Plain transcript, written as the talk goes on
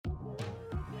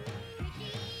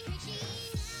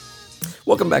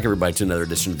Welcome back, everybody, to another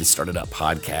edition of the Started Up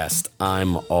podcast.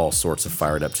 I'm all sorts of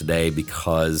fired up today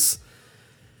because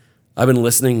I've been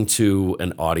listening to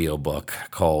an audiobook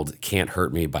called Can't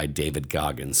Hurt Me by David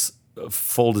Goggins.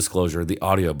 Full disclosure, the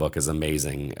audiobook is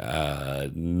amazing.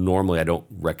 Normally, I don't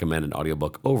recommend an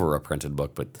audiobook over a printed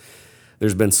book, but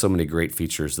there's been so many great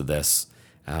features to this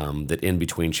that in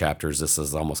between chapters, this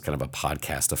is almost kind of a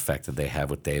podcast effect that they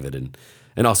have with David,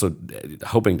 and also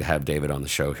hoping to have David on the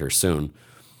show here soon.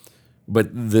 But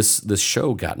this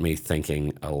show got me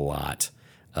thinking a lot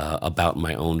about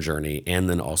my own journey, and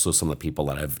then also some of the people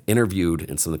that I've interviewed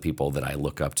and some of the people that I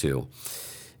look up to.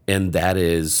 And that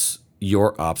is,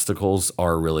 your obstacles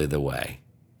are really the way.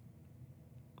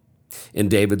 In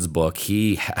David's book,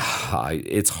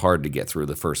 it's hard to get through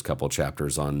the first couple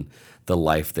chapters on the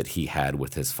life that he had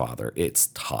with his father. It's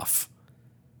tough.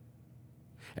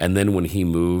 And then when he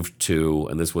moved to,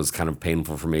 and this was kind of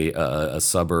painful for me, a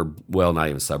suburb, well, not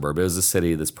even a suburb, it was a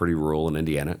city that's pretty rural in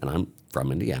Indiana, and I'm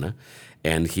from Indiana,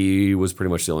 and he was pretty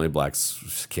much the only black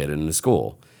kid in the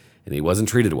school, and he wasn't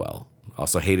treated well.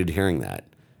 Also hated hearing that,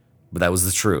 but that was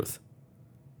the truth.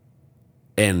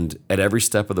 And at every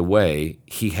step of the way,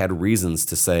 he had reasons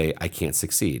to say, I can't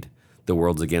succeed. The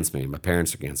world's against me, my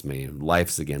parents are against me,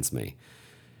 life's against me.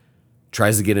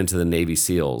 Tries to get into the Navy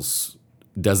SEALs,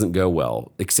 doesn't go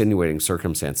well, extenuating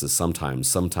circumstances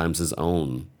sometimes his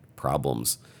own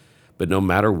problems. But no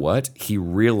matter what, he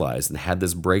realized and had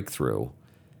this breakthrough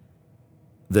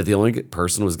that the only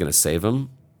person who was going to save him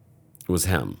was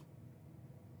him.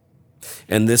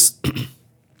 And this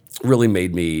really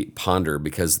made me ponder,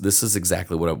 because this is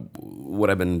exactly what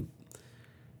I've been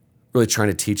really trying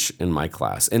to teach in my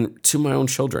class and to my own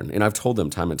children. And I've told them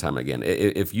time and time again,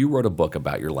 if you wrote a book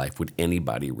about your life, would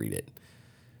anybody read it?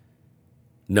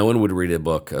 No one would read a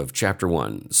book of chapter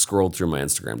 1, scrolled through my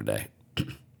Instagram today.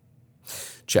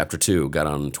 Chapter 2, got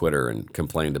on Twitter and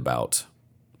complained about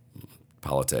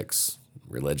politics,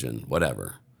 religion,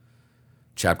 whatever.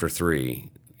 Chapter 3,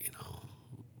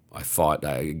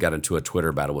 I got into a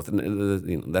Twitter battle with,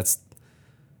 that's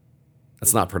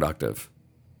not productive.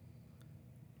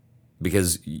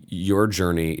 Because your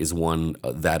journey is one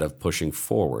that of pushing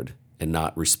forward and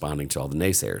not responding to all the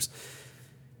naysayers.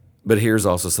 But here's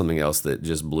also something else that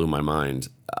just blew my mind.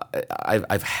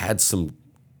 I've had some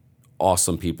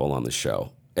awesome people on the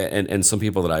show, and some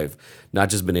people that I've not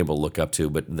just been able to look up to,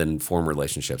 but then form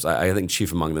relationships. I think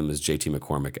chief among them is JT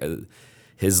McCormick.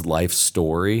 His life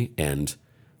story and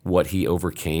what he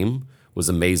overcame was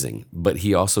amazing, but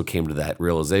he also came to that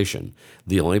realization.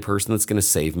 The only person that's going to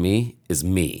save me is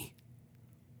me.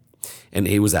 And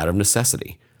he was out of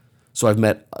necessity. So I've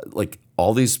met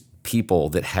all these people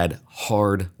that had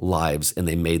hard lives and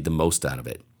they made the most out of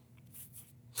it.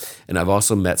 And I've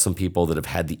also met some people that have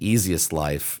had the easiest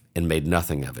life and made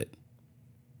nothing of it.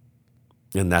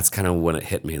 And that's kind of when it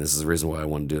hit me. And this is the reason why I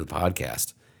want to do the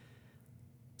podcast.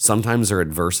 Sometimes our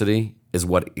adversity is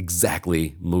what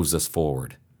exactly moves us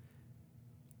forward.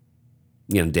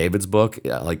 David's book,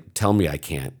 tell me I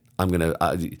can't.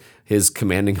 His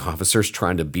commanding officer's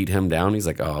trying to beat him down. He's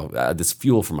like, this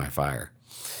fuel for my fire.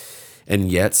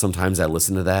 And yet sometimes I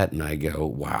listen to that and I go,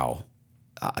 wow,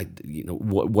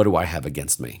 what do I have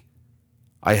against me?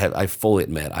 I fully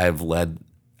admit I have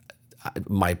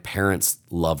my parents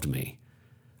loved me.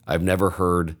 I've never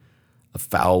heard a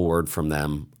foul word from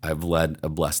them. I've led a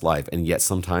blessed life. And yet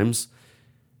sometimes,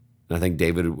 and I think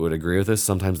David would agree with this,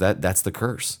 sometimes that's the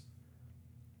curse.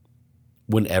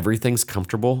 When everything's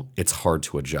comfortable, it's hard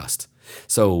to adjust.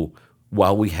 So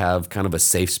while we have kind of a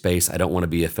safe space, I don't want to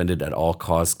be offended at all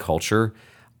cost culture.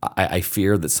 I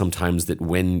fear that sometimes that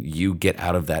when you get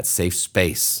out of that safe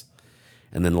space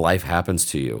and then life happens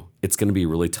to you, it's going to be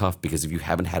really tough, because if you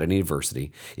haven't had any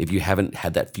adversity, if you haven't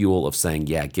had that fuel of saying,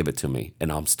 yeah, give it to me and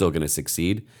I'm still going to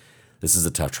succeed, this is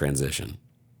a tough transition.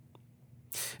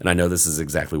 And I know this is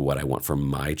exactly what I want for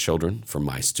my children, for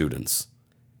my students,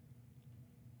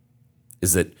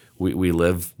 is that we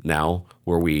live now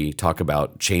where we talk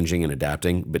about changing and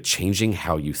adapting, but changing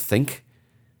how you think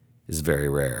is very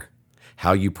rare.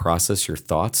 How you process your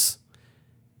thoughts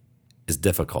is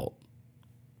difficult,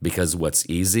 because what's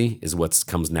easy is what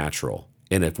comes natural.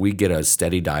 And if we get a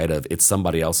steady diet of it's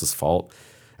somebody else's fault,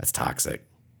 that's toxic.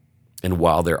 And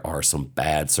while there are some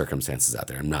bad circumstances out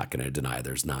there, I'm not going to deny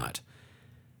there's not.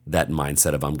 That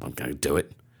mindset of I'm going to do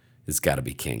it has got to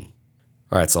be king.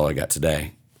 All right, that's all I got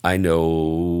today. I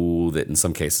know that in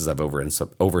some cases I've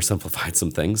oversimplified some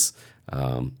things.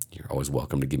 You're always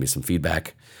welcome to give me some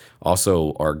feedback.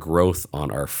 Also, our growth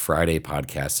on our Friday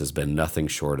podcast has been nothing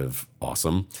short of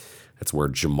awesome. That's where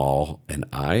Jamal and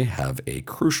I have a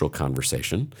crucial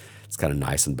conversation. It's kind of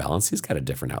nice and balanced. He's got a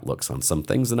different outlooks on some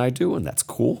things than I do, and that's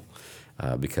cool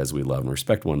because we love and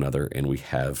respect one another, and we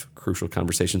have crucial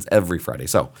conversations every Friday.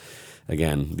 So,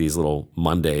 again, these little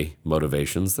Monday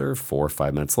motivations, they're 4 or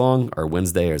 5 minutes long. Our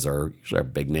Wednesday is usually our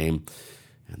big name.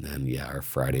 And then, our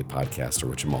Friday podcast are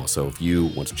with Jamal. So if you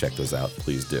want to check those out,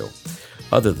 please do.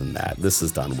 Other than that, this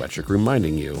is Don Wettrick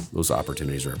reminding you those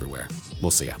opportunities are everywhere.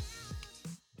 We'll see ya.